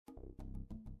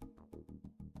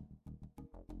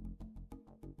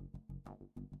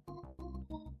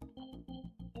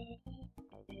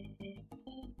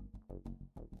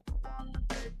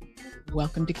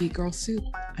Welcome to Geek Girl Soup.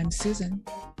 I'm Susan.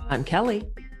 I'm Kelly.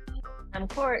 I'm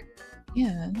Court.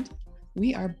 And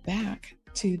we are back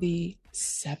to the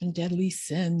 7 deadly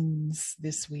sins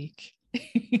this week.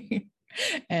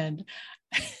 and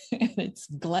it's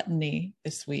gluttony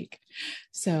this week.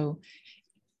 So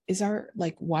is our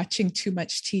watching too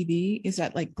much TV, is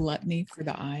that like gluttony for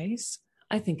the eyes?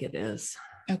 I think it is.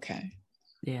 Okay.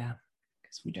 Yeah.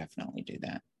 Because we definitely do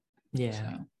that. Yeah.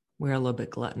 So. We're a little bit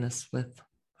gluttonous with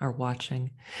our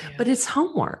watching, Yeah. but it's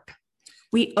homework.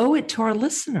 We owe it to our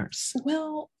listeners.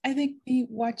 Well, I think me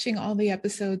watching all the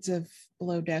episodes of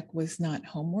Below Deck was not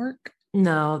homework.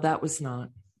 No, that was not.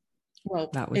 Well,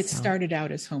 that was started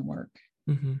out as homework.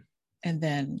 Mm-hmm. And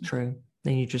then. True.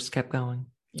 Then you just kept going.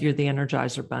 Yeah. You're the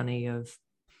Energizer Bunny of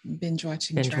binge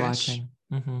watching.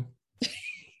 Mm-hmm.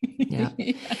 Yeah.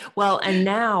 Well, and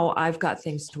now I've got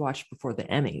things to watch before the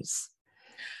Emmys.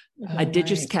 I did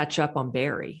just catch up on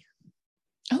Barry.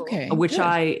 Okay. Which good.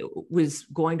 I was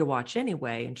going to watch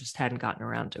anyway and just hadn't gotten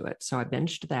around to it. So I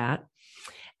binged that.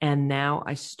 And now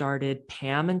I started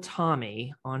Pam and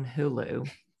Tommy on Hulu,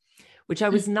 which I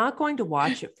was not going to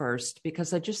watch at first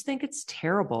because I just think it's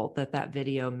terrible that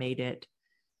video made it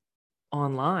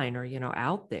online or,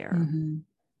 out there. Mm-hmm.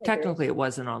 Technically, it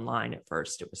wasn't online at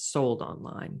first. It was sold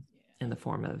online in the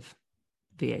form of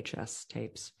VHS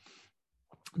tapes.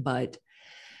 But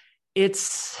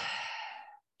it's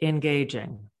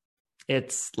engaging.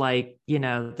 It's like,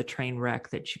 the train wreck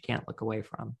that you can't look away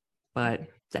from. But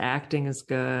the acting is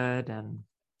good. And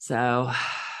so,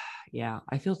 yeah,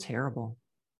 I feel terrible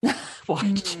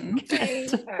watching it.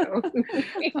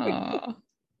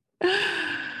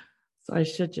 So I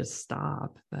should just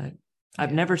stop. But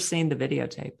I've never seen the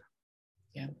videotape.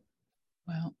 Yeah.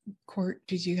 Well, Court,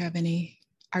 did you have any?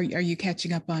 Are you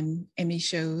catching up on Emmy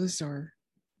shows or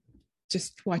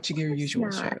just watching your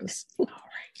usual shows? All right.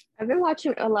 I've been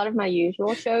watching a lot of my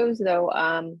usual shows, though.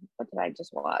 What did I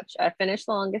just watch? I finished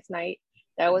The Longest Night.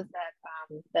 That was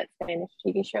that Spanish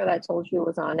TV show that I told you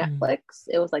was on Netflix.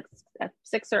 It was like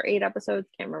 6 or 8 episodes.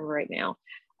 Can't remember right now.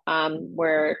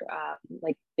 Where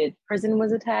the prison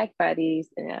was attacked by these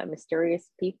mysterious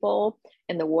people,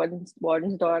 and the warden's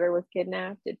daughter was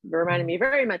kidnapped. It reminded me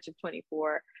very much of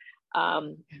 24.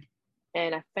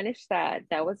 And I finished that.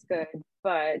 That was good,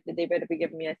 but they better be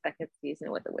giving me a second season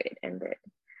with the way it ended.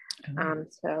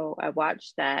 So I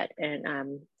watched that, and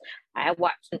I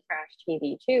watched some trash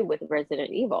TV too with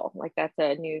Resident Evil. That's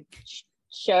a new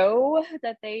show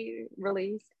that they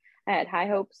released. I had high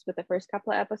hopes with the first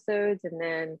couple of episodes, and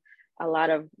then a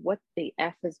lot of what the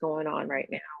F is going on right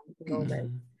now at the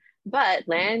moment. But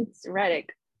Lance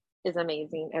Reddick is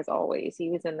amazing as always. He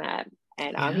was in that,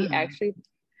 and he actually,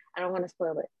 I don't want to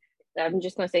spoil it. I'm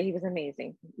just going to say he was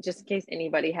amazing, just in case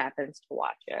anybody happens to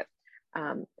watch it.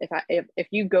 If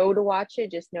you go to watch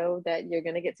it, just know that you're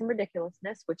going to get some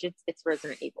ridiculousness, which it's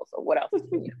Resident Evil. So what else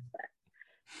can you expect?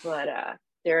 But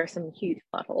there are some huge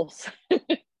plot holes.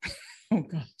 Oh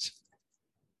gosh.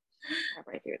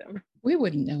 Right through them. We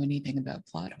wouldn't know anything about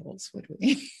plot holes, would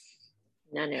we?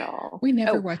 None at all. We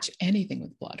never watch anything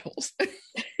with plot holes.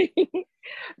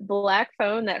 Black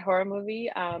Phone, that horror movie,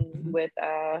 with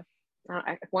I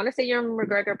want to say Ewan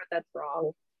McGregor, but that's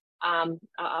wrong.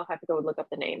 I'll have to go look up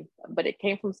the name, but it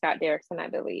came from Scott Derrickson, I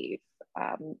believe.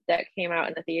 That came out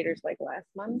in the theaters last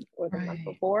month or the month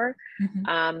before.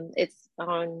 It's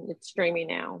streaming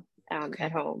now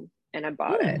at home, and I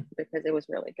bought it because it was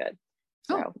really good.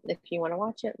 So if you want to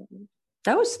watch it,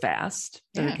 that was fast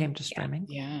that it came to streaming.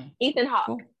 Yeah, Ethan Hawke.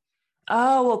 Cool.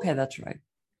 Oh, okay, that's right.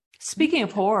 Speaking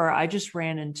of horror, I just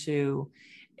ran into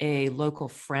a local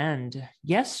friend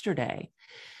yesterday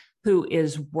who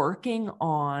is working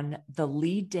on the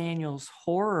Lee Daniels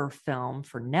horror film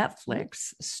for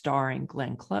Netflix starring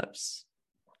Glenn Close.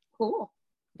 Cool.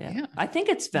 Yeah. I think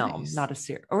it's film, not a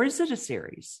series. Or is it a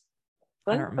series?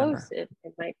 Glenn I don't remember. Close, it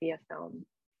might be a film.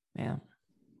 Yeah.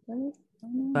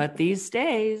 But these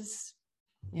days,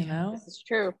 you know. This is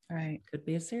true. Right. Could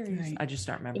be a series. Right. I just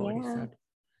don't remember what he said.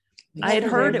 Yeah. I had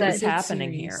heard it was Good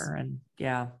happening series. here, and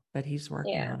but he's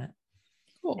working on it.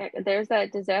 Cool. There's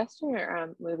that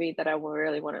disaster movie that I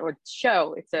really want to, or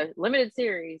show. It's a limited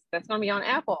series that's going to be on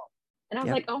Apple, and I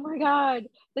was like, oh my god,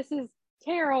 this is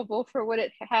terrible for what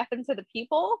it happened to the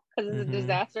people because it's a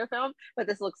disaster film. But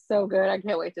this looks so good. I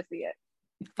can't wait to see it.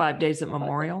 5 Days at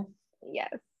Memorial.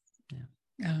 Yes.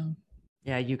 Yeah. Oh.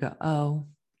 Yeah. You go. Oh,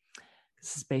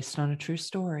 this is based on a true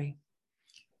story.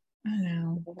 I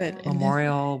know, but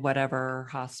Memorial, whatever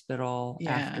hospital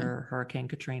after Hurricane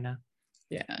Katrina.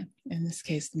 Yeah. In this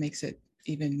case, it makes it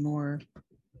even more,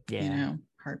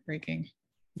 heartbreaking.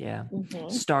 Yeah.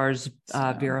 Stars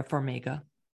Vera Farmiga.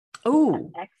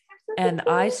 Oh, And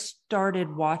I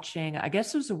started watching, I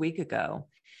guess it was a week ago,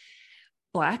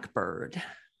 Blackbird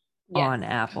on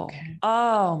Apple. Okay.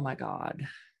 Oh my God.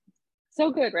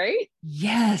 So good, right?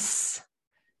 Yes.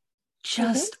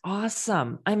 Just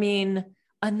awesome. I mean,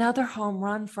 another home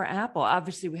run for Apple.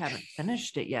 Obviously, we haven't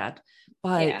finished it yet,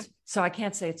 but so I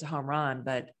can't say it's a home run,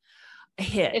 but a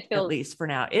hit, at least for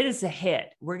now. It is a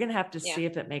hit. We're going to have to see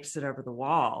if it makes it over the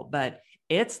wall, but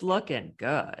it's looking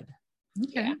good.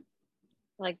 Okay. Yeah.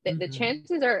 Like the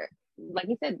chances are, like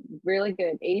you said, really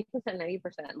good. 80%, 90%.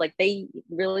 Like they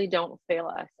really don't fail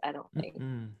us, I don't think.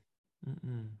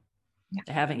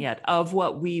 They haven't yet, of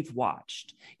what we've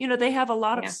watched. You know, they have a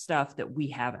lot of stuff that we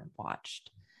haven't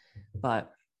watched, but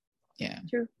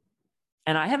true.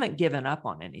 And I haven't given up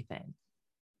on anything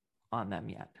on them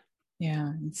yet. Yeah.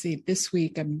 And see, this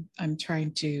week I'm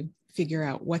trying to figure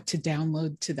out what to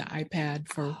download to the iPad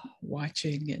for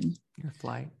watching and your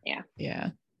flight.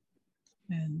 Yeah.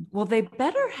 And well, they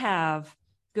better have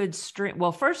good stream.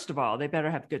 Well, first of all, they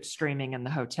better have good streaming in the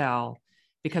hotel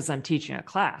because I'm teaching a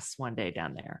class one day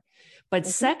down there. But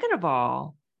second of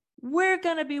all, we're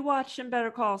going to be watching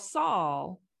Better Call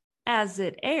Saul as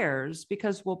it airs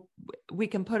because we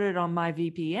can put it on my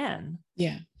VPN.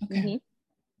 Yeah. Okay.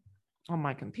 On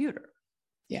my computer.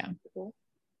 Yeah. Cool.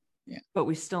 Yeah. But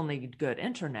we still need good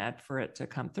internet for it to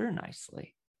come through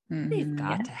nicely. We've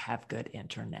got to have good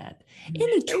internet.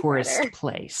 Any tourist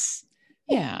place.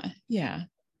 Yeah. It's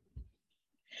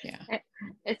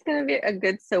going to be a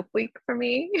good soap week for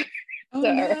me. Oh,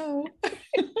 no.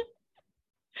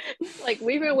 Like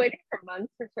we've been waiting for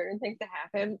months for certain things to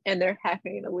happen, and they're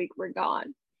happening the week we're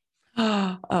gone.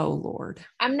 Oh Lord.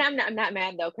 I'm not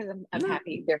mad though, because I'm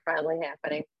happy they're finally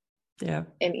happening. Yeah.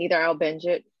 And either I'll binge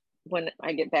it when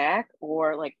I get back,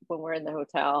 or like when we're in the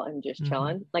hotel and just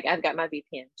chilling. Like I've got my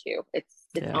VPN too. It's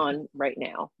on right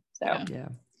now. So yeah.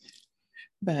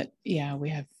 But yeah, we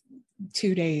have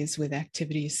 2 days with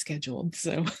activities scheduled.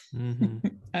 So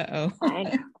I know.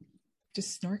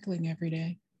 Just snorkeling every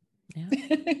day. Yeah.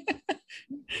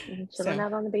 Chilling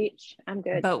out on the beach. I'm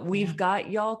good. But we've got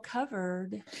y'all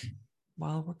covered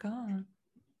while we're gone.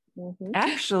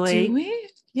 Actually, do we?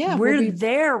 Yeah, we're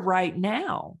there right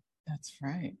now. That's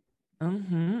right.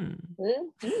 We're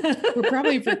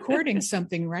probably recording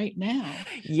something right now.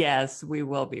 Yes, we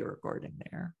will be recording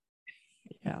there.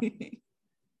 Yeah.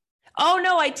 Oh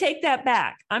no, I take that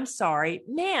back. I'm sorry.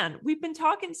 Man, we've been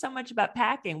talking so much about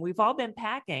packing. We've all been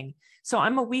packing. So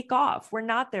I'm a week off. We're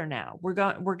not there now. We're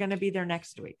going to be there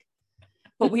next week.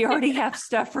 But we already have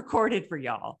stuff recorded for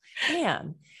y'all.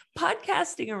 Man,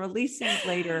 podcasting and releasing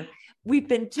later. We've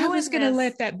been doing I was going to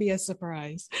let that be a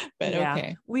surprise, but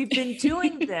okay. We've been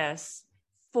doing this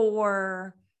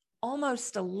for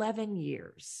almost 11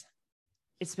 years.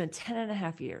 It's been 10 and a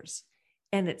half years,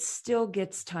 and it still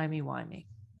gets timey-wimey.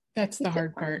 That's the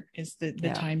hard part, is the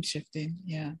time shifting.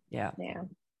 Yeah.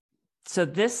 So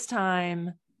this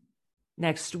time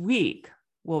next week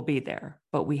we'll be there,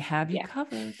 but we have you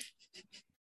covered.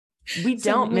 We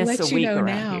don't miss a week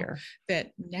around here.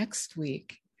 That next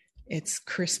week it's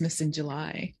Christmas in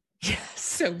July. Yes.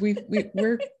 So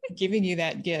we're giving you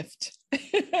that gift.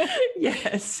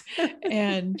 Yes.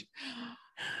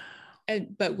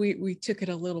 But we took it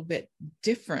a little bit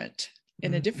different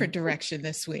in a different direction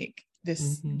this week.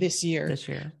 This year,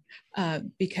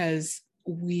 because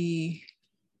we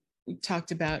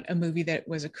talked about a movie that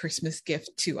was a Christmas gift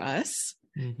to us.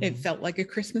 It felt like a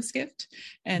Christmas gift,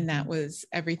 and that was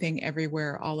Everything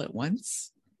Everywhere All at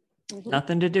Once.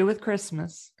 Nothing to do with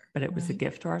Christmas, but it was a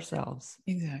gift to ourselves.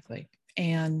 Exactly.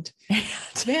 And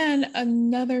then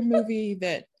another movie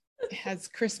that has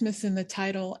Christmas in the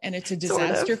title, and it's a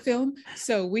disaster film,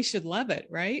 so we should love it,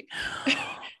 right?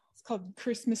 It's called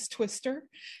Christmas Twister.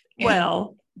 And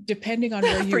well, depending on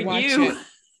where you watch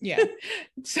it,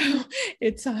 so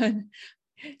it's on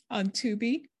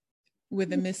Tubi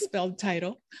with a misspelled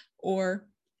title, or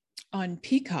on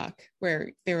Peacock,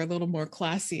 where they're a little more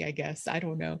classy, I guess. I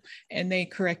don't know, and they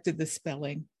corrected the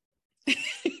spelling.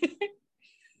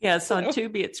 Yes, on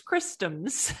Tubi it's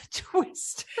Christmas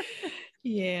Twister.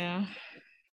 Yeah,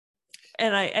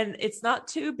 and it's not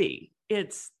Tubi;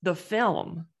 it's the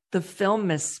film. The film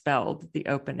misspelled the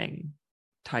opening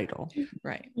title,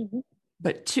 right?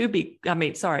 But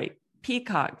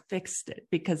Peacock fixed it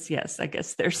because yes, I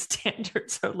guess their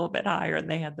standards are a little bit higher and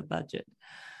they had the budget,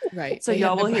 right? So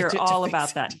y'all will hear all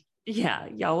about that. Yeah,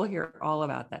 y'all will hear all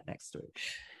about that next week.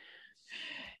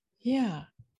 Yeah.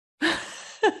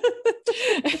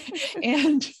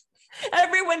 And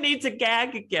everyone needs a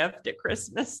gag gift at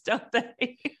Christmas, don't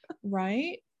they?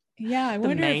 Right? Yeah, I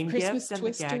wonder if Christmas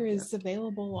Twister is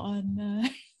available on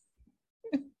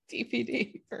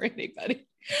DVD for anybody.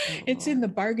 It's in the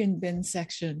bargain bin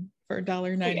section for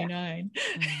 $1.99.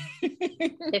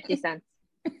 50 cents.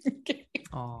 Okay.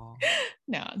 Oh,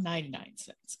 No, 99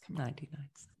 cents. Come on. 99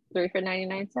 cents. 3 for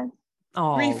 99 cents.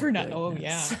 Oh, 3 for 9. goodness. Oh,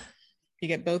 yeah. You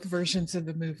get both versions of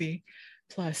the movie.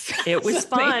 Plus, It was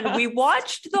fun. else. We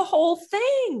watched the whole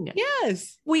thing.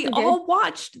 Yes. We did. all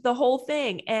watched the whole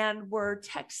thing and were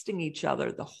texting each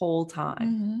other the whole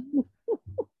time.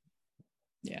 Mhm.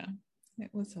 Yeah, it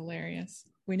was hilarious.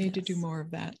 We need to do Yes. more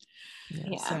of that.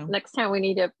 Yeah. So- Next time we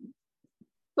need to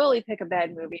fully pick a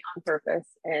bad movie on purpose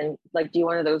and like do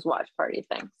one of those watch party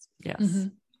things. Yes.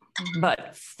 Mhm.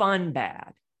 But fun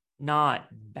bad, not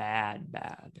bad.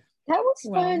 That was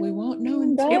Well, fun. we won't know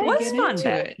until but- It we was get fun into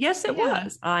bad. it. Yes, it Yeah.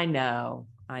 was. I know.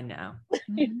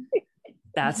 Mhm.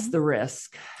 That's Mhm. the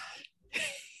risk.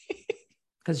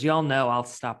 Because y'all know I'll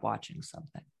stop watching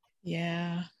something.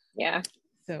 Yeah. Yeah.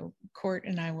 So Court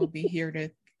and I will be here to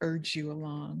urge you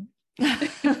along.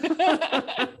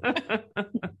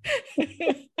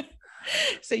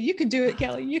 So you can do it,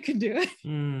 Kelly. You can do it.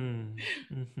 Mhm.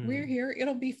 We're here.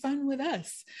 It'll be fun with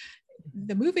us.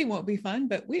 The movie won't be fun,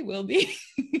 but we will be.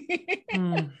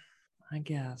 I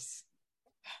guess.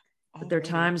 But there are Already.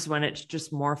 times when it's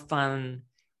just more fun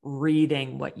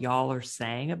reading what y'all are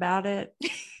saying about it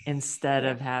instead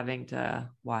of having to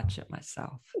watch it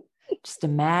myself. Just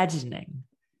imagining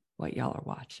what y'all are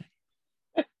watching.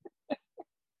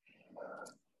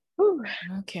 Whew.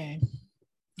 Okay.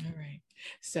 All right.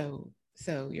 So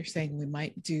you're saying we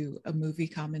might do a movie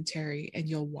commentary and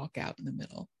you'll walk out in the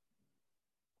middle.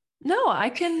 No, I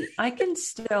can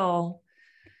still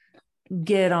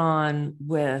get on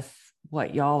with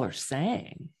what y'all are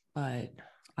saying, but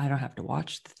I don't have to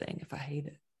watch the thing if I hate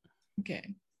it.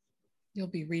 Okay. You'll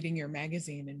be reading your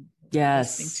magazine and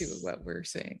Yes. listening to what we're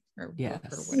saying or book or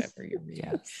Yes. whatever you're reading.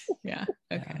 Yes. Yeah.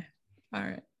 Okay. All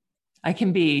right. I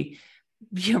can be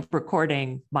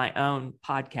recording my own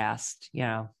podcast,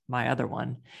 my other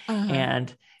one, Uh-huh.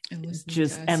 and listening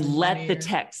just to us and in let one the ear.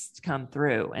 text come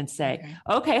through and say, Okay.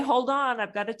 okay, hold on,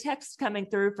 I've got a text coming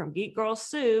through from Geek Girl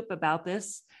Soup about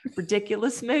this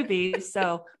ridiculous movie,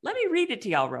 so let me read it to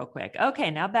y'all real quick.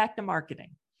 Okay, now back to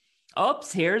marketing.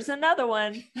 Oops, here's another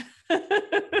one.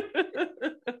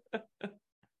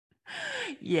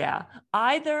 Yeah,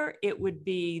 either it would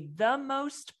be the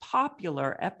most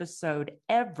popular episode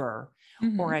ever,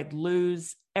 Mhm. or I'd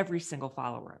lose every single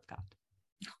follower I've got.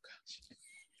 Oh gosh.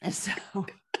 And so,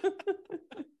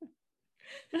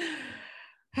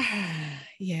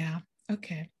 Yeah.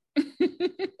 Okay.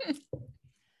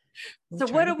 so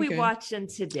what are we watching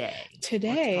today?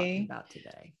 Today, What's talking about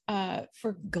today?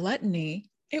 For Gluttony,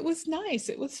 it was nice.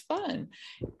 It was fun.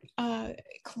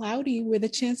 Cloudy with a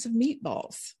chance of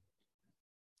meatballs.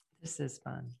 This is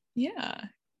fun. Yeah.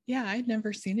 Yeah. I'd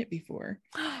never seen it before.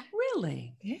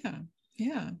 Really?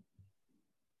 Yeah.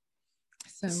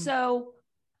 So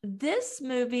this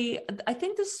movie, I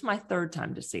think this is my third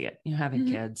time to see it, having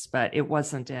Mhm. kids, but it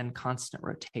wasn't in constant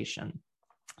rotation.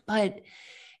 But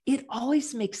it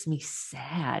always makes me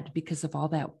sad because of all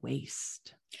that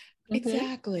waste.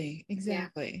 Exactly.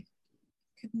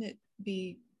 Couldn't it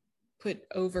be put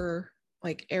over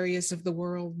like areas of the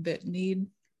world that need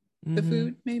the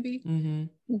food, maybe?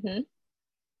 Mm-hmm.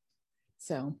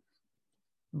 So,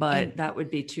 But that would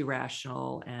be too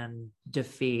rational and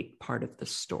defeat part of the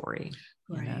story.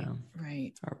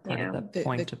 right. Or part of the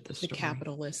point of the story. The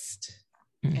capitalist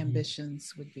Mhm.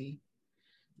 ambitions would be.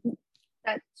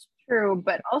 That's true.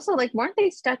 But also, like, weren't they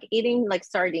stuck eating like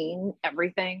sardine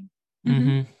everything?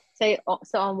 Mhm.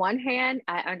 So on one hand,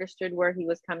 I understood where he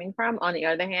was coming from. On the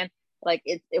other hand, like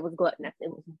it was gluttonous. It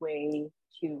was way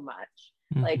too much.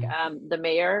 Like the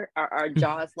mayor, our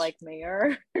Jaws like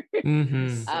mayor,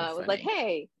 Mhm. was like,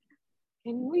 "Hey,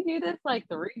 can we do this like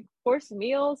 3-course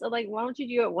meals? Or, like, why don't you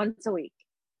do it once a week?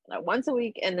 Like once a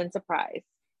week, and then surprise.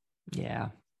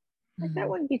 Yeah. Like that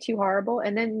wouldn't be too horrible.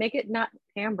 And then make it not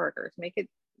hamburgers. Make it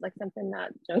like something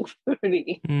not junk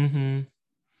foody." Mm-hmm.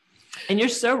 And you're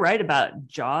so right about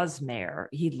Jaws mayor.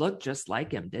 He looked just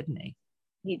like him, didn't he?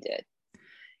 He did.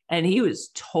 And he was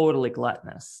totally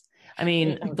gluttonous. I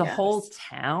mean, Oh, the yes. whole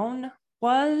town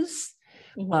was,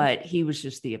 Mhm. but he was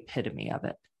just the epitome of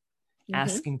it, Mhm.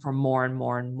 asking for more and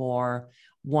more and more,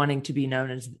 wanting to be known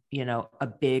as, a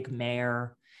big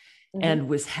mayor, Mhm. and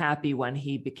was happy when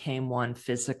he became one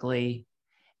physically.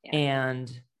 Yeah.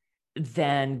 And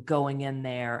then going in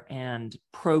there and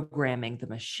programming the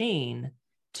machine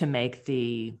to make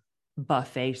the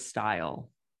buffet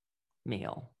style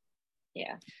meal.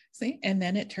 Yeah. See, and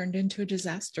then it turned into a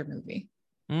disaster movie.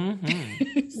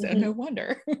 Mm-hmm. So no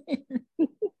wonder.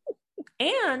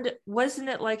 And wasn't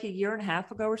it like a year and a half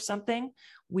ago or something?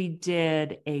 We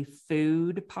did a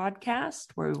food podcast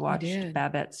where we watched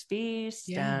Babette's Feast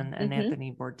and an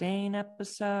Anthony Bourdain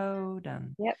episode.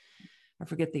 And I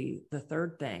forget the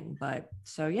third thing. But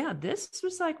so, yeah, this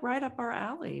was like right up our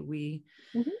alley. We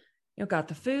got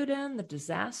the food in, the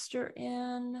disaster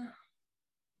in,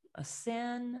 a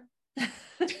sin.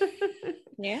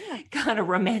 Got a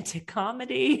romantic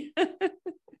comedy.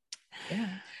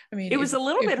 I mean, it was a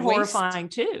little bit horrifying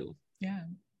too. Yeah.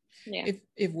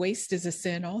 If waste is a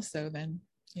sin also, then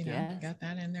got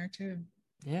that in there too.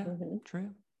 Yeah,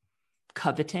 true.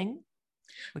 Coveting,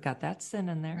 we got that sin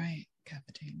in there. Right.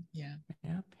 Coveting. Yeah.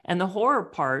 And the horror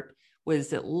part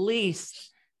was at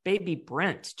least baby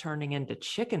Brent turning into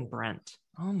chicken Brent.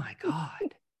 Oh my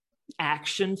God.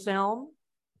 Action film.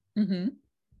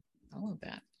 All of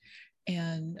that.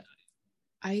 And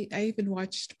I even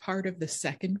watched part of the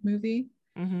second movie,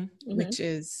 which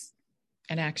is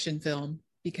an action film,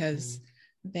 because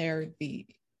they're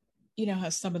how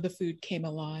some of the food came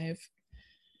alive.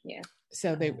 Yeah.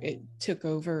 So it took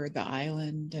over the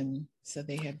island, and so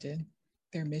they had to,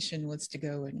 their mission was to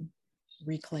go and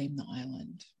reclaim the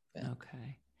island. But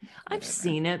okay. I've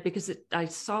seen it because I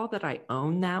saw that I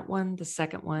own that one, the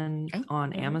second one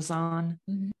on Amazon.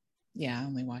 Yeah, I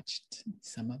only watched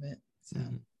some of it. So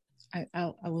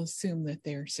I will assume that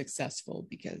they're successful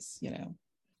because,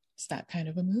 it's that kind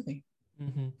of a movie.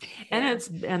 And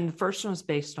the first one was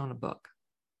based on a book.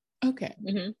 Okay.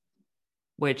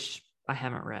 Which I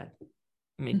haven't read.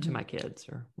 I mean, to my kids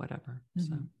or whatever.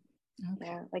 So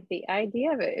yeah, like the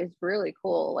idea of it is really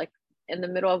cool. Like in the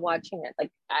middle of watching it,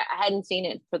 like I hadn't seen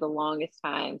it for the longest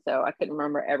time, so I couldn't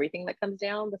remember everything that comes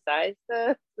down besides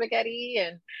the spaghetti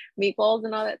and meatballs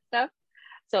and all that stuff.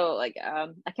 So like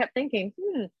I kept thinking,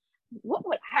 what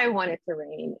would I want it to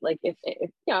rain? Like if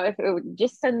it would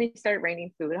just suddenly start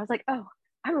raining food, I was like, oh,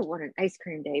 I would want an ice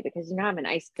cream day because I'm an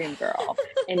ice cream girl.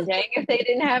 And dang, if they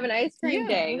didn't have an ice cream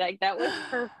day, like that was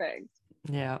perfect.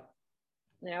 Yeah.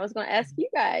 And I was going to ask you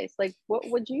guys, like, what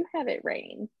would you have it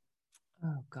rain?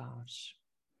 Oh gosh,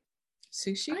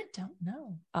 sushi? I don't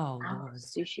know. Oh Lord,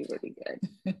 sushi would be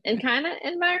good and kind of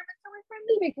environmentally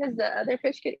friendly because the other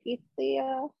fish could eat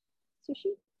the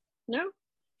sushi. No,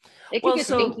 it could get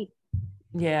stinky.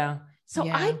 Yeah. So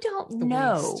I don't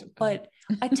know, but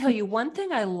I tell you one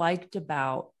thing I liked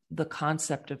about the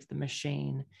concept of the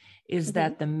machine is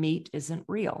that the meat isn't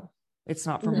real. It's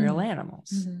not from real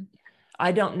animals.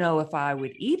 I don't know if I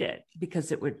would eat it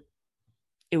because it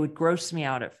would gross me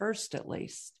out at first, at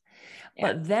least.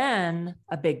 But then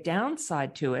a big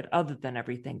downside to it, other than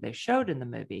everything they showed in the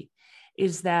movie,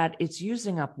 is that it's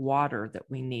using up water that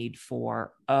we need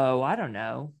for, I don't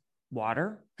know,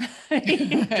 water,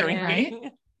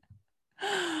 drinking.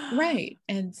 Right.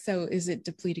 And so is it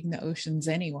depleting the oceans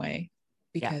anyway?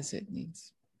 Because it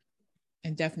needs,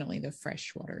 and definitely the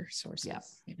freshwater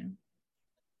sources,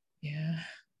 Yeah.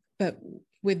 But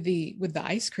with the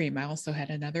ice cream, I also had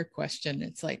another question.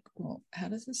 It's like, well, how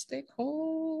does it stay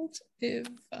cold if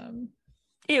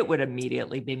it would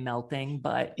immediately be melting,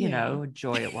 but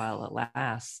enjoy it while it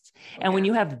lasts. And when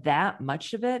you have that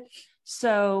much of it,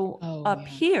 so up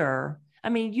here, I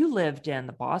mean, you lived in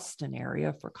the Boston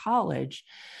area for college.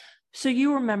 So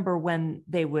you remember when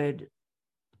they would,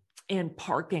 in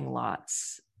parking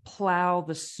lots, plow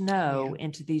the snow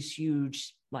into these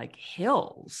huge like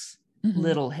hills,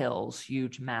 little hills,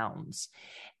 huge mounds.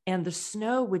 And the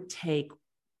snow would take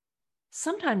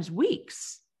sometimes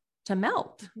weeks to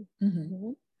melt.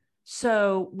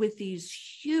 So with these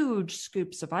huge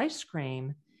scoops of ice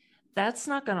cream, that's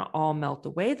not going to all melt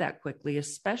away that quickly,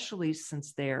 especially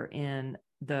since they're in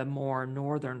the more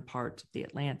northern parts of the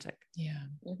Atlantic.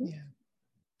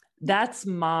 That's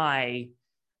my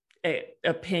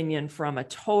opinion from a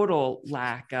total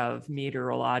lack of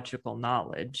meteorological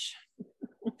knowledge,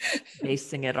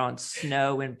 basing it on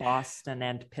snow in Boston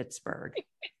and Pittsburgh.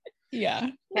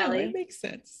 Kelly, it makes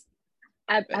sense.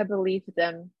 I believed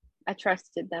them. I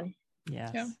trusted them.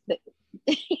 Yes.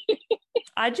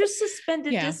 I just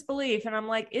suspended disbelief, and I'm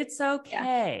like, it's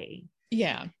okay.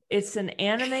 It's an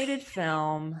animated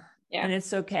film, and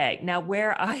it's okay. Now,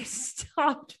 where I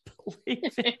stopped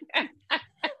believing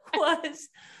was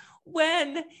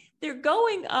when they're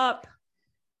going up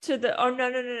to the,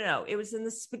 no. It was in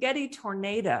the spaghetti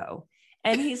tornado.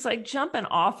 And he's like jumping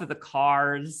off of the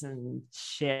cars and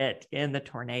shit in the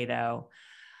tornado.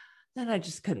 Then I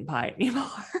just couldn't buy it anymore.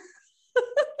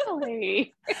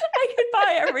 Really? I could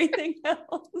buy everything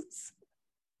else.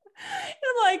 And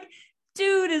I'm like,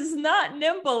 dude is not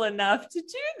nimble enough to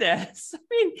do this. I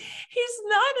mean, he's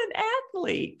not an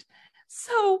athlete.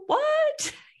 So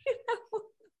what?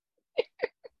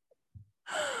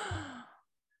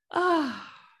 Ah,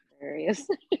 Hilarious.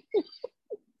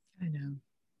 I know.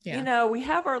 Yeah. you know, we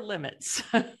have our limits.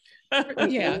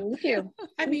 Yeah. Me too.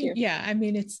 I Me mean, too. yeah, I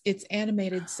mean it's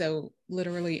animated, so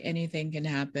literally anything can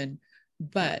happen.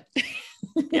 But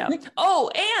Yeah. Oh,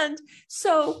 and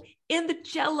so in the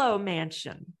Jello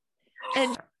mansion,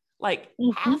 and like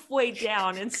halfway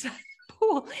down inside the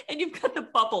pool, and you've got the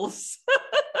bubbles,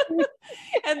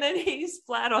 and then he's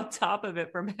flat on top of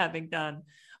it from having done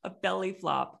a belly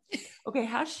flop. Okay,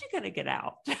 how's she gonna get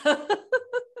out?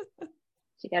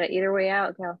 She got to eat her way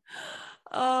out, Cal.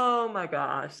 Oh my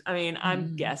gosh. I mean,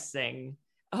 I'm guessing,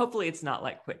 hopefully it's not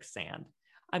like quicksand.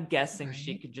 I'm guessing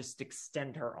she Right. could just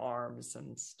extend her arms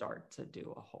and start to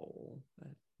do a hole.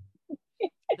 But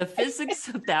the physics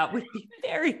of that would be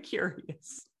very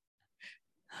curious.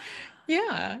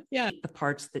 yeah, yeah. The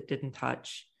parts that didn't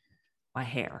touch my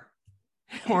hair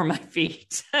or my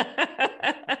feet.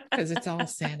 Because it's all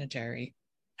sanitary.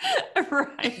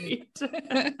 Right.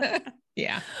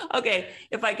 Yeah. Okay.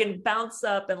 If I can bounce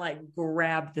up and like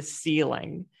grab the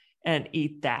ceiling and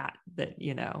eat that,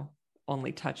 you know,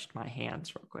 only touched my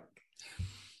hands real quick.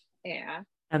 Yeah.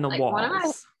 And the Like,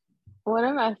 walls. One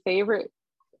of my favorite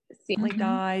scenes. He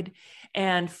died,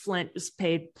 and Flint was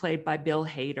played by Bill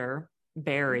Hader,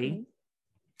 Barry.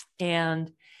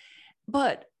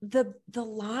 But the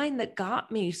line that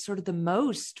got me sort of the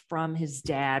most from his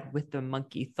dad with the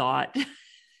monkey thought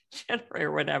generator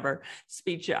or whatever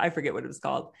speech, I forget what it was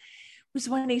called, was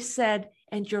when he said,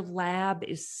 "And your lab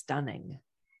is stunning."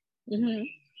 Mm-hmm.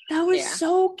 That was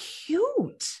so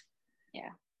cute.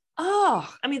 Yeah.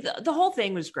 Oh, I mean, the whole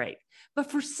thing was great.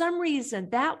 But for some reason,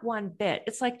 that one bit,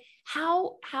 it's like,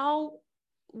 how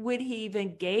would he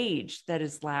even gauge that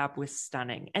his lab was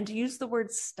stunning? And to use the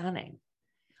word stunning,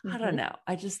 I don't know.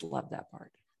 I just love that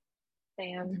part.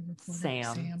 Sam.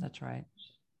 That's right.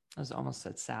 I was almost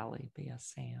said Sally, but yeah,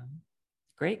 Sam.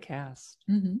 Great cast.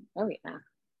 Oh yeah.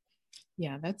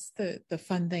 Yeah, that's the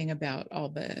fun thing about all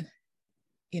the,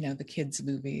 you know, the kids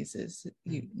movies is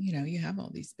you know, you have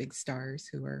all these big stars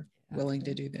who are willing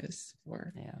to do this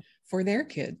for their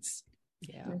kids.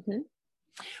 Yeah.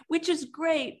 Which is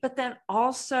great, but then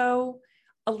also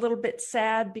a little bit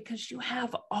sad because you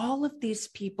have all of these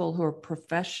people who are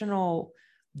professional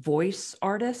voice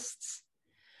artists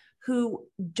who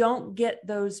don't get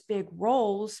those big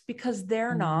roles because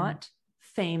they're not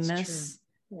famous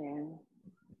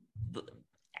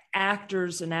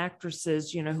actors and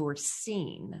actresses, you know, who are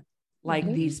seen like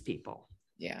these people.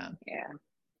 Yeah. Yeah.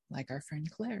 Like our friend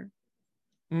Claire,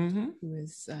 who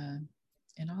is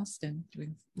in Austin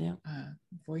doing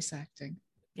voice acting.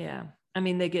 Yeah. I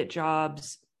mean, they get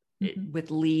jobs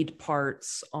with lead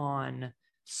parts on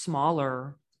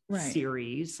smaller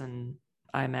series and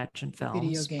I imagine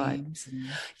films, video games.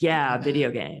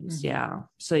 Video games. Yeah.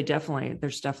 So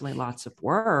there's definitely lots of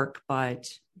work, but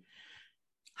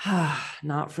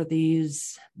not for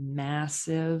these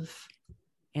massive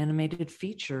animated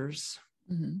features.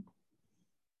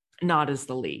 Not as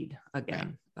the lead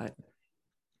again,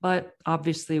 but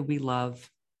obviously we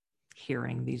love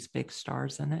hearing these big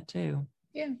stars in it too.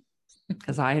 Yeah.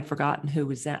 Because I had forgotten who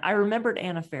was in it. I remembered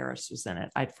Anna Faris was in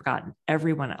it. I'd forgotten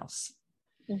everyone else.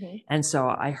 And so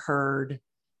I heard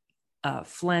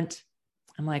Flint.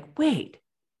 I'm like, wait,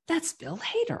 that's Bill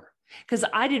Hader. Because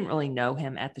I didn't really know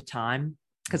him at the time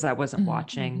because I wasn't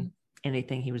watching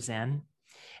anything he was in.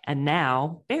 And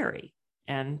now Barry.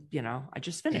 And, you know, I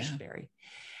just finished Barry.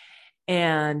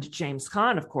 And James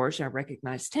Caan, of course, I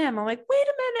recognized him. I'm like, wait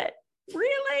a minute,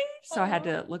 really? So I had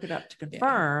to look it up to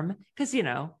confirm because, you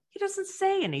know, he doesn't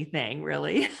say anything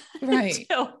really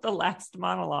until the last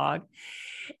monologue.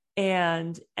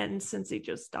 And since he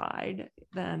just died,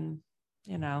 then,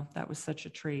 you know, that was such a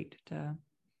treat to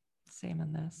see him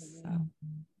in this. So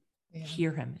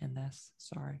hear him in this.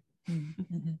 Sorry.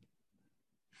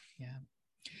 Yeah.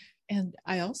 And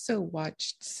I also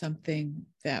watched something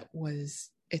that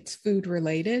it's food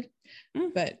related,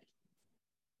 but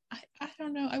I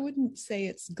don't know. I wouldn't say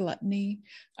it's gluttony.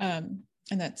 And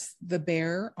that's The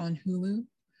Bear on Hulu.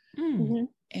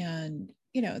 And,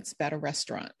 you know, it's about a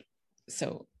restaurant.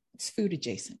 So it's food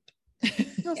adjacent,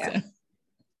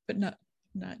 but not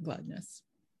gluttonous.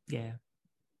 Yeah.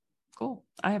 Cool.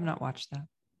 I have not watched that.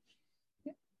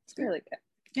 Yeah. It's really good.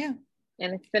 Yeah.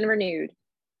 And it's been renewed.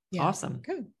 Yeah. Awesome.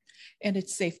 Good. And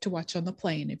it's safe to watch on the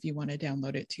plane if you want to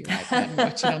download it to your iPad and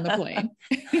watch it on the plane.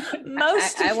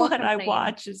 Most of what I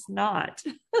watch is not.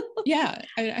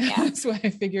 That's why I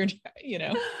figured, you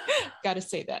know, got to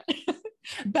say that.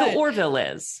 But the Orville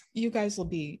is. You guys will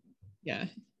be,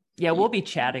 Yeah, we'll be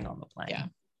chatting on the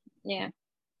plane. Yeah.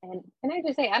 And can I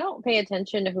just say, I don't pay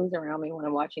attention to who's around me when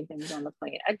I'm watching things on the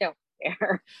plane. I don't.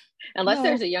 care. Unless Well,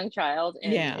 there's a young child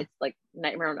and yeah. it's like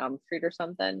Nightmare on Elm Street or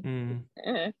something.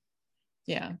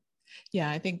 Yeah. Yeah.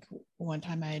 I think one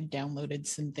time I had downloaded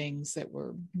some things that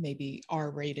were maybe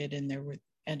R-rated, and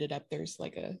there's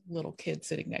like a little kid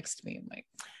sitting next to me. I'm like,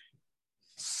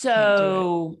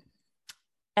 so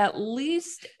at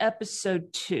least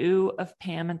episode 2 of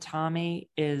Pam and Tommy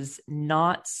is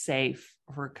not safe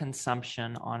for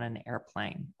consumption on an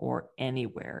airplane or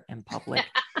anywhere in public.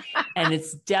 And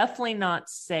it's definitely not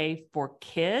safe for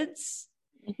kids,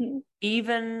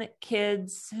 even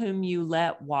kids whom you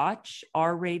let watch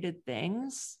R-rated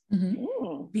things,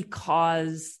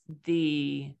 because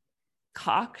the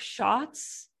cock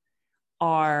shots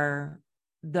are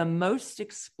the most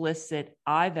explicit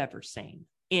I've ever seen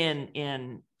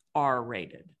in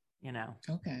R-rated,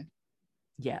 Okay.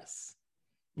 Yes.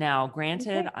 Now,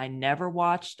 granted, I never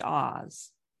watched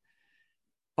Oz,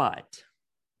 but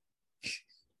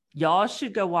y'all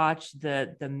should go watch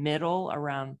the middle,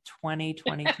 around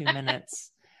 22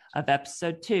 minutes of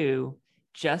episode 2,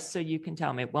 just so you can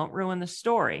tell me. It won't ruin the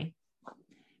story,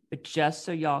 but just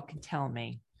so y'all can tell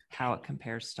me how it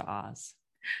compares to Oz.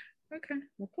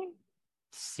 Okay.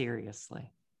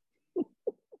 Seriously.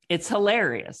 It's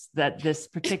hilarious. That this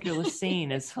particular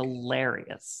scene is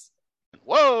hilarious.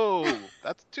 Whoa,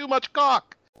 that's too much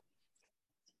cock.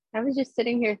 I was just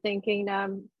sitting here thinking,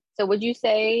 so would you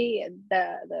say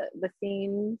the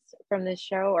scenes from this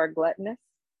show are gluttonous?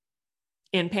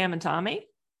 In Pam and Tommy?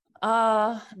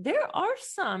 There are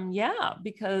some, yeah,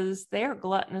 because they're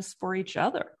gluttonous for each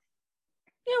other.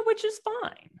 Which is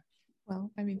fine.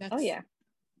 Well, I mean, that's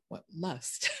what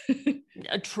lust.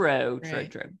 True.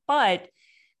 But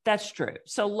that's true.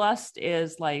 So lust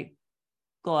is like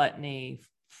gluttony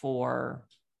for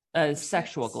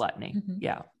sexual gluttony.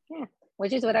 Yeah.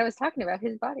 Which is what I was talking about,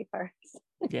 his body parts.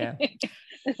 Yeah.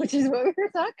 Which is what we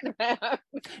were talking about.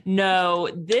 No,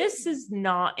 this is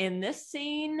not in this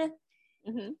scene.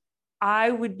 I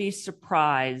would be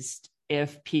surprised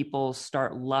if people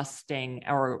start lusting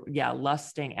after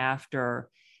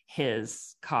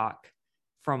his cock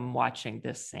from watching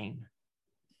this scene.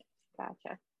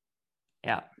 Gotcha.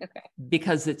 Yeah. Okay.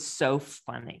 Because it's so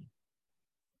funny.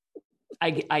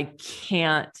 I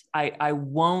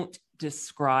won't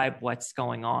describe what's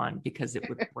going on because it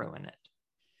would ruin it.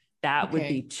 That would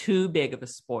be too big of a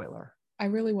spoiler. I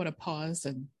really want to pause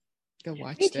and go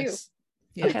watch this.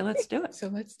 Yeah. Okay, let's do it. So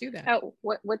let's do that. Oh,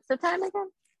 what's the time again?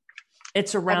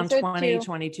 It's around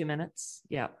 22 minutes.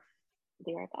 Yeah.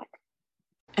 Be right back.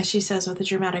 As she says with a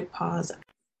dramatic pause.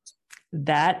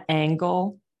 That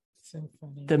angle, so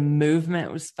funny. The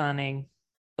movement was funny,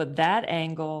 but that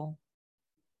angle,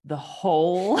 the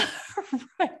hole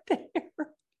right there,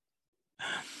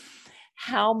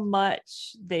 how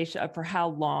much for how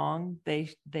long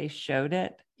they showed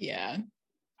it. Yeah.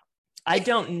 I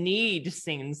don't need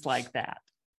scenes like that,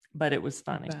 but it was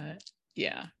funny. But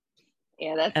yeah.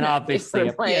 Yeah, that's and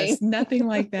obviously yes, nothing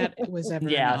like that was ever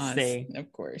in Oz, see.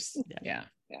 Of course. Yeah.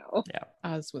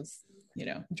 Oz was,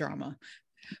 drama.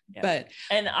 Yeah.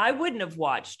 And I wouldn't have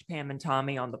watched Pam and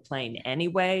Tommy on the plane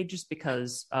anyway, just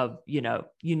because of,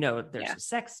 there's a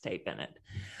sex tape in it.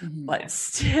 But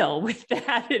still with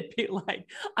that, it'd be like,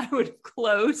 I would have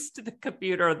closed the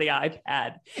computer or the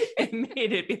iPad and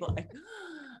made it be like,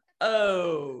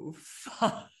 oh,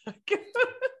 fuck.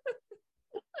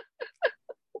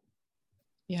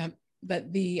 Yeah.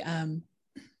 But the,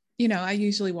 I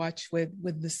usually watch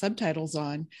with the subtitles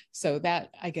on. So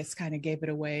that, I guess, kind of gave it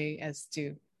away as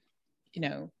to,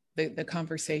 the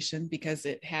conversation, because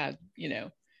it had,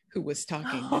 who was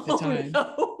talking at the time.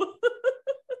 No.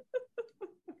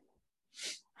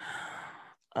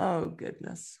 Oh,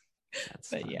 goodness.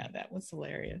 But yeah, that was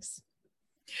hilarious.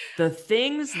 The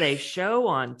things they show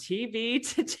on TV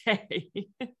today.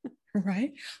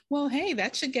 Right. Well, hey,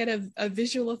 that should get a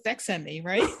visual effects Emmy,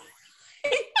 right?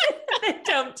 They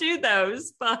don't do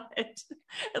those, but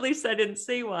at least I didn't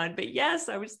see one. But yes,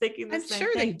 I was thinking the I'm same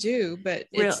sure thing. they do, but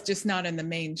it's just not in the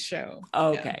main show.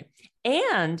 Okay.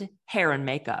 And hair and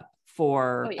makeup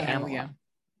for Pamela.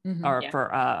 Or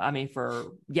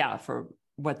for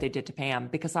what they did to Pam,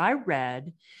 because I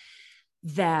read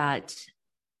that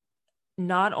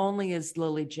not only is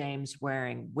Lily James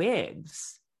wearing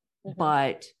wigs,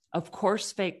 but of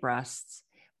course fake breasts,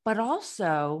 but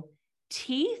also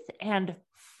teeth and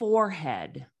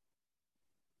forehead.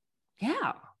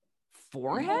 Yeah,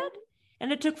 forehead.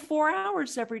 And it took 4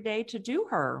 hours every day to do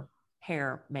her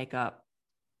hair, makeup,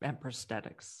 and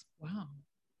prosthetics. Wow.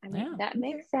 I mean, that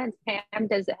makes sense. Pam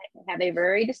does have a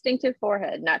very distinctive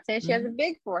forehead. Not saying she has a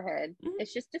big forehead.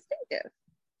 It's just distinctive.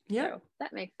 Yeah. So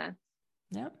that makes sense.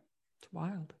 Yeah. It's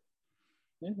wild.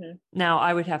 Mhm. Now,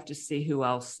 I would have to see who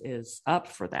else is up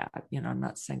for that. I'm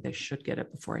not saying they should get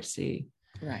it before I see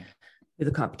Right. who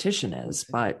the competition is,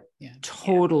 but Yeah.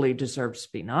 totally deserves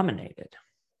to be nominated.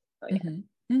 Oh, yeah.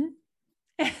 Mm-hmm.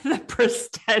 Mm-hmm. The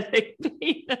prosthetic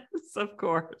penis, of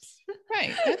course.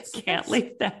 Right. Can't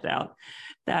leave that out.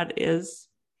 That is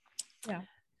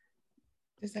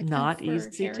Does that not count for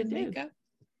easy hair to and do. makeup?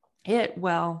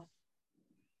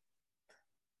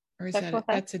 Or is Special that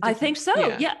that's a I different, think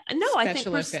so. Yeah. No, I think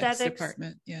special effects prosthetics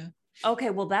department. Yeah. Okay,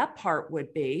 well, that part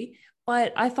would be,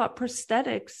 but I thought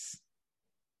prosthetics,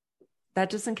 that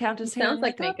doesn't count as hair Sounds and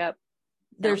like makeup. makeup.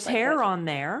 There's Sounds like hair it. on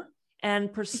there, and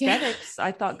prosthetics,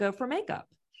 I thought, go for makeup.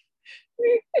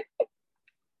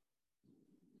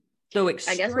 So I guess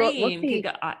extreme we'll see.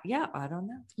 could go, I don't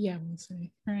know. Yeah, we'll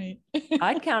see. Right.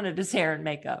 I'd count it as hair and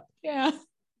makeup Yeah.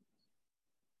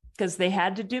 because they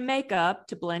had to do makeup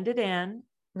to blend it in,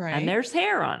 Right. and there's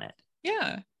hair on it.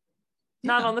 Yeah.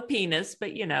 Not Yeah. on the penis,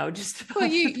 but just Well,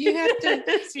 you have to,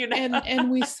 to, and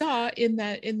we saw in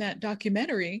that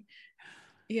documentary,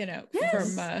 Yes.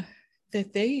 from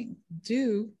that they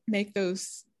do make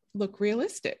those look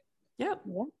realistic. Yep.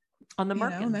 Yeah. On the And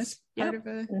Merkins. that's part of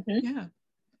a Mhm.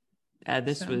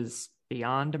 This So. was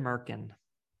beyond a Merkin.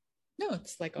 No,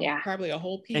 it's like Yeah. probably a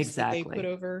whole piece that they Exactly. put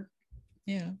over.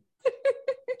 Yeah.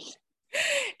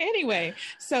 Anyway,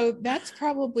 so that's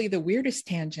probably the weirdest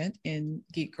tangent in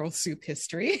Geek Girl Soup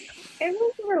history. It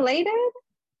was related.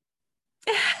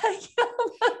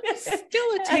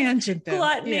 Still a tangent, though.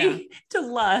 Gluttony to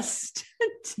lust.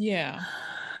 Yeah.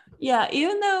 Yeah,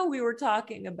 even though we were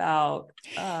talking about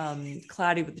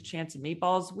Cloudy with a Chance of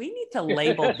Meatballs, we need to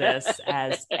label this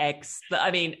as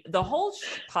the whole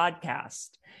podcast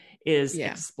is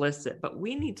explicit, but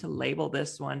we need to label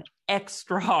this one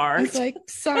extra hard. It's like,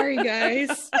 sorry,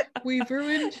 guys, we've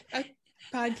ruined a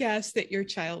podcast that your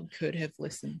child could have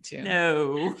listened to.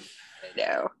 No,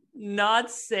 No. not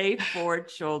safe for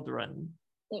children.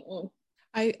 Mm-mm.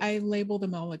 I label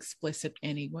them all explicit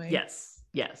anyway.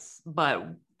 Yes, but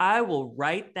I will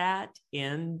write that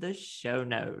in the show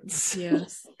notes.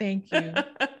 Yes, thank you.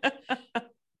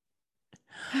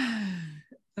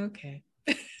 Okay.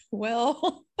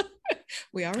 Well,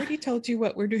 we already told you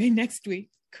what we're doing next week,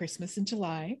 Christmas in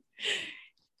July.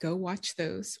 Go watch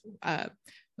those.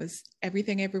 Was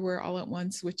Everything Everywhere All at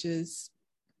Once, which is,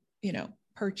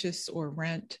 purchase or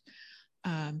rent.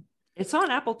 It's on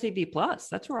Apple TV Plus.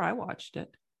 That's where I watched it.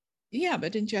 Yeah,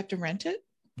 but didn't you have to rent it?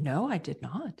 No, I did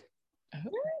not. Oh,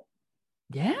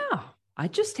 Yeah, I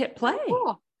just hit play.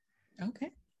 Cool.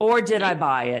 okay. Or did I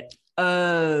buy it?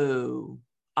 Oh,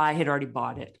 I had already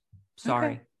bought it.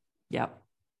 Sorry. Okay. Yep.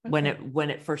 Okay. When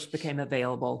it first became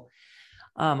available,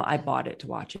 I bought it to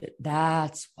watch it.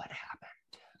 That's what happened.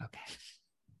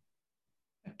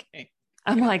 Okay.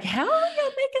 I'm like, how are you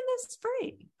making this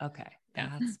free? Okay.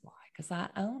 That's why, because I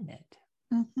own it.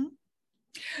 Mm-hmm.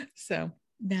 So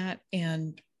that,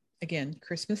 and again,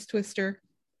 Christmas Twister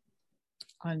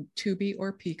on Tubi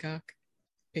or Peacock.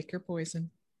 Pick your poison.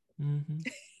 Mm-hmm.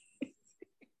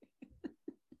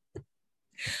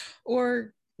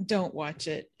 Or don't watch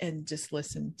it and just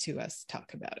listen to us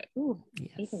talk about it. Ooh,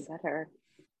 Yes. even better.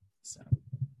 So,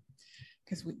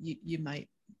 because you might,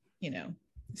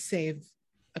 save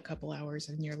a couple hours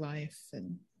in your life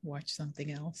and watch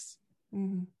something else.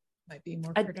 Mm-hmm. Might be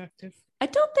more productive. I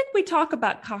don't think we talk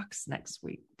about cocks next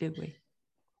week, did we?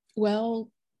 Well,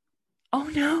 oh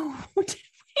no. Did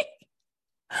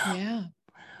we? yeah.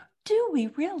 Do we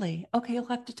really? Okay, you'll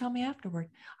have to tell me afterward.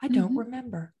 I don't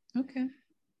remember. Okay.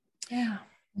 Yeah.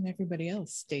 And everybody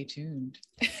else, stay tuned.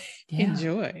 Yeah.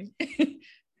 Enjoy.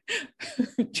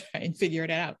 Try and figure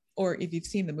it out. Or if you've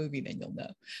seen the movie, then you'll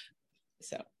know.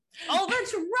 So. Oh,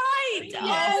 that's right.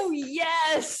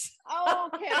 Yes.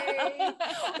 Oh, yes.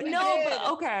 Okay. No, but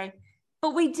okay.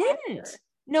 But we didn't. After.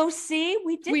 No, see,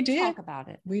 we did talk about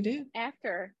it. We did.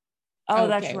 After. Oh, Okay,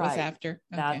 that's it right. was after.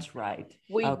 Okay. That's right.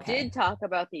 We Okay. did talk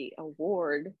about the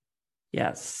award,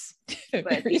 Yes. but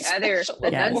Very the other, special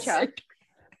the Yes. nunchuck.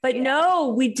 But no,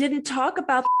 we didn't talk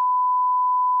about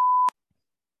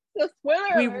The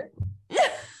spoiler we alert.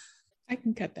 I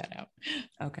can cut that out.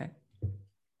 Okay.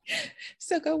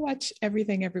 So go watch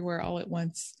Everything Everywhere All at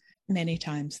Once many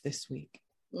times this week.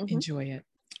 Mhm. Enjoy it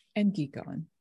and geek on.